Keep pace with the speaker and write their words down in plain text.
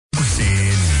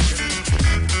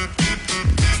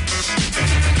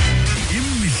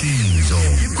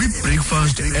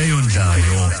breakfast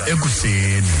eyondlayo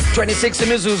ekuseni 26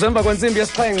 imizuzu emva kwensimbi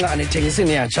yesixhenxe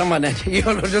anithengisini yatsha mana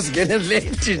iyo lo nto singene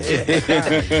late nje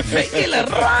vekile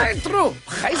right through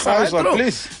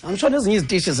please. I'm sure nezinye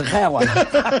izitishi zikhaya kwana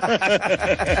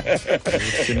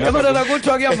emadala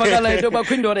kuthiwa kuyavakala into yoba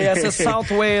kwindoda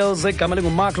yase-South Wales egama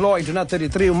linguMark Lloyd una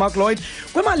 33 uMark Lloyd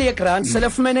kwimali yegrant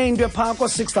selefumene into ephaa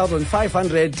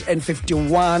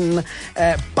ko-6,551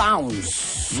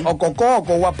 pounds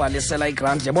okokoko wabhalisela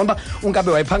igrant yabona uba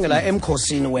unkabe wayiphangela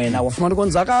emkhosini wena wafumana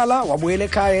ukonzakala wabuyela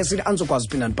ekhaya esithi andizokwazi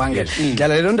uphinda ndiphangele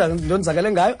ndlela le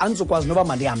ndonzakele ngayo andizokwazi noba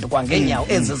mandihambe kwangeenyawo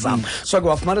ezi zam so ke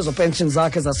wafumana ezo pension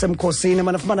zakhe zasemkhosini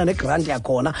manafumana negrant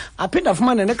yakhona aphinda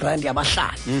afumane negrant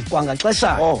yabahlali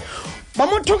kwangaxeshanye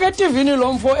bamothuka etivini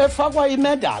lo mfo efakwa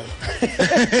imedal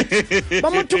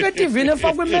bamothuka etivini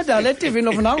efakwa imedal etivini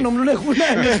of nawo nomlulekune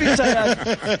feature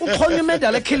yakhe ukhona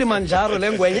imedal eKilimanjaro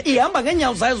lengwenye ihamba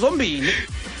ngeenyawo zayo zombini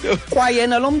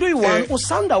kwayena lo muntu uyi-1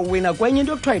 usanda uwina kwenye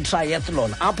into ekuthiwa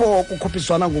yi-triathlon apho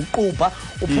kukhuphiswana ngokuqupha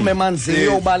uphume emanzini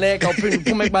uyobaleka uphinde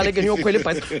uphume ekubalekeni uyokhwela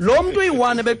ibhasi lo muntu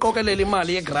uyi-1 ebeqokelela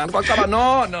imali yegrant kwacaba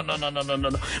no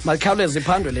malikhawuleze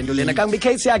iphandwe le nto lena kanti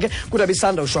ikheyisi yakhe kudaba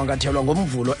isanda ushwangathelwa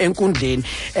ngomvulo enkundleni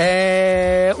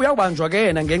uyawubanjwa ke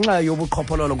yena ngenxa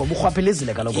yobuqhophololo ngoba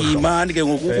urhwaphilizile kaloku imani ke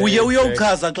ngoku uye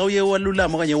uyowuchaza xa uye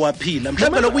walulama okanye waphila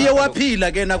mhlawumbe lokhu uye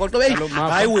waphila ke nako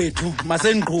hayi wethu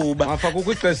masengqhuba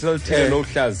selithelo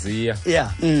uhlaziya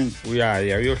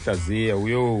uyaya uyohlaziya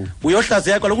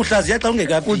uyohlaziya kaloku uhlaziya xa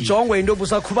ungekaphili ujongwe into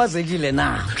obusakhubazekile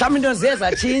na mhlawumbe into ziye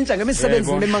zatshintsha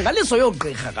ngemisebenzi nemangaliso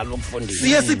yogqirha kaloku mfundisi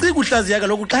siye sicinga uhlaziya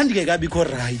kaloku xa ndingekabikho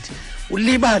right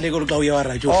ulibale kaloku xa uye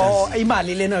warayithi uhlaziya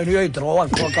imali lena yona uyoyidrawa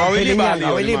qoqa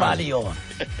uyilibali yona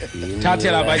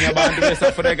thathela abanye abantu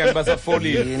besafreka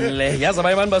basafolile yazi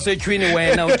abanye abantu basetyhwini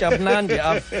wena utyapnandi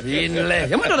avinile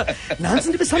yamandoda nantsi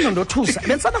into ibisanda ndothusa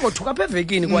bensanda kothuka apha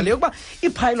evekini kwaleyo kuba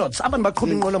ii-pilots abantu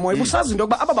baqhuba inqwelomoya busazi into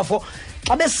yokuba aba bafo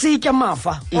xa besitya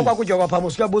mafa okwakutya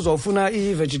kwaphamo sikuyabuzwa ufuna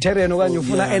i-vegetarian okanye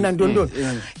ufuna enantontoni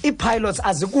ii-pilots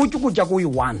azikutya ukutya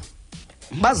kuyi-1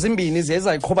 bazimbini ziye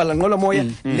zayiqhuba la nqwelomoya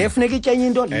le funeka itye enye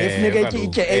into le funeka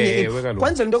itye enye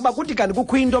kwenzela into yokuba kuthi kanti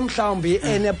kukho into mhlawumbi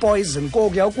ene-poison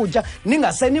kokuya ukutya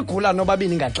ningasenigula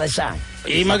nobabini ngaxeshanye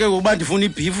ima ke ngokuba ndifuna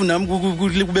ibhifu nam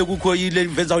kube kukho ile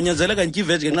veza unyanzeleka nditya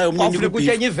iveji ngenxa yomnini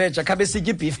kutya enye iveji akhabe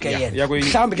sitya ibhifu ke yena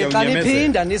mhlawumbi ke xa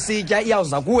niphinda nisitya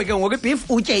iyawuza kuwe ke ngoku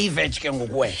ibhifu utye iveji ke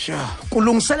ngoku wena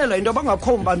kulungiselelwa into yoba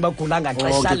ngakho bantu bagula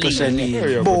ngaxesha linye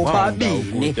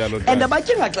bobabini and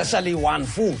abatyi ngaxesha liyi-1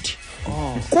 futhi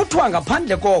kuthiwa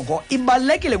ngaphandle koko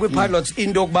ibalulekile kwii-pilots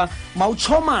into yokuba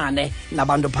mawutshomane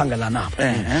nabantu ophangela nabo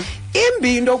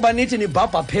imbi into yokuba nithi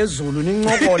nibhabha phezulu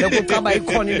nincokole kucaba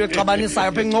ikhona into exabanisayo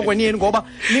apha encokweni yeni ngoba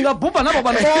ningabhubha nabo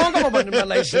bantu bonke abo bantu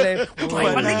balayishileyo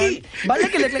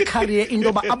balulekile kule khariye into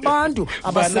yoba abantu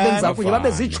abasebenza kunye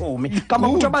babe ziitshomi kamba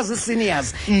kuthiwa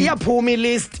bazi-seniors iyaphuma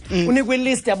ilist unikwa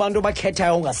ilist yabantu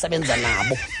abakhethayo ungasebenza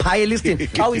nabo phaya elistini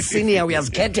xa uyi-senior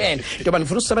uyazikhethela into yoba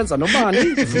ndifuna usebenza nobani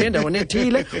ndifuna endaweni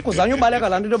ethile kuzanye ubaleka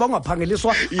laa nto into yoba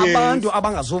ungaphangeliswa abantu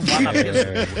abangazuvala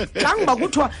phezulu xa ngoba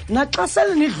kuthiwa naxa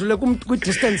sele nidlule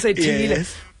kwi-distance ethile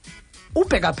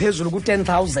ubheka phezulu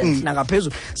ku-10,000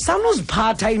 nangaphezulu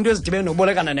sanuziphatha into ezidibene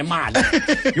nokubolekana nemali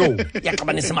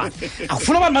yaxabanisa imali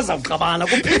akufuna abantu bazawuxabana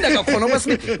kuphinde kakhona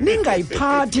okwesibili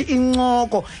ningayiphathi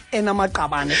incoko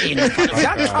enamaqabane enu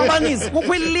ziyaxabanisa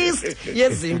kukho ilist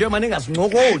yezinto ema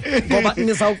ningazincokoli ngoba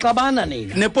nizawuxabana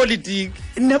nina nepolitiki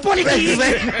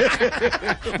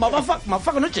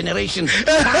mafaka no-generations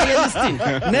elistini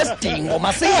nesidingo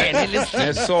masingene elistini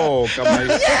nesoka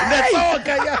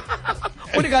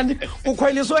uthi kanti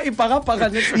ukhweliswe ibhakabhaka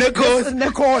nekhosi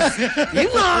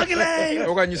yingxaki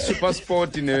leyo okanye i-super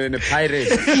sport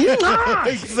ne-pirate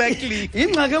exactly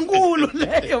yingxaki enkulu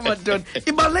leyo madoda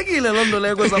ibalulekile loo nto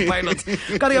leyo kweza pilots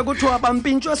kanti ke kuthiwa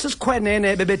bampintshwe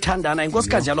sisikhwenene bebethandana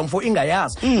inkosikazi yalo mfo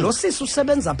ingayazi lo sisi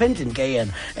usebenza apha endlini ke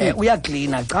yena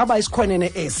uyaklina caba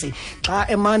isikhwenene esi xa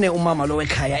emane umama lo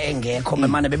wekhaya engekho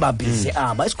bemane bebabhizi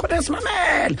aba isikhwenene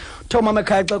simamele kuthiwa umama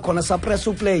ekhaya xa khona sapress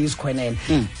uplay isikhwenene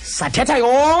sathetha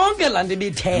yonke laa nto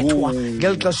ibithethwa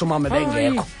ngeli xesha umama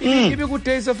bengekho ibe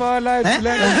ku-days of our lives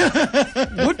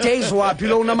good-days waphi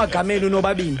lo unamagameli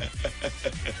unobabini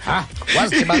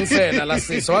wazidibanisela la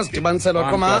sisi wazidibanisela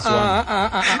qoma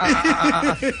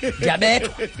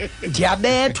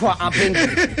ndiyabethwa apha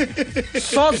endlini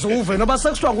soze uve noba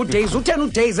sekusithiwa ngu-days utheni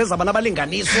u-days ezabana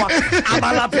abalinganiswa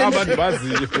abalapha abantu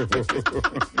baziyo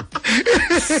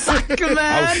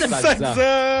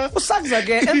usakza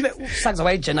ke usakza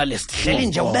wayi-journalist hleli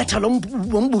nje ubetha lo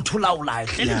mbutho ulawulayo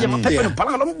hleli nje emaphepheni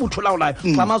ubhala ngalo mbutho ulawulayo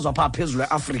xa amazwe apha phezulu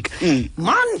eAfrika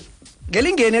mani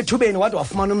ngelingeni ethubeni wade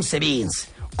wafumana umsebenzi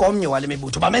komnye wale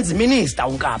mibutho bamenza iminister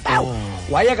uNkapa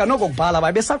wayeka noko kubhala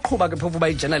babesaqhuba ke phofu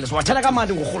bayi-journalist wathela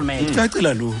kamandi ngurhulumente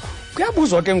cacila lokho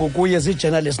kuyabuzwa ke ngokuye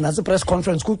zi-journalist nasi-press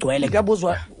conference kugcwele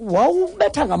kuyabuzwa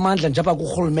wawubetha ngamandla nje apha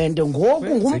kurhulumente ngoku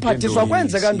ngumphathiswa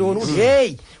kwenzeka ntoni uthi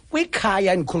heyi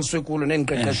kwikhaya endikhuliswe kulo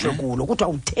nendiqeqeshwe kulo kuthiwa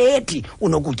awuthethi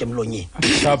unokutya emlonyeni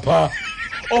Chapha.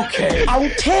 Okay.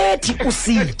 awuthethi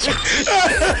usitya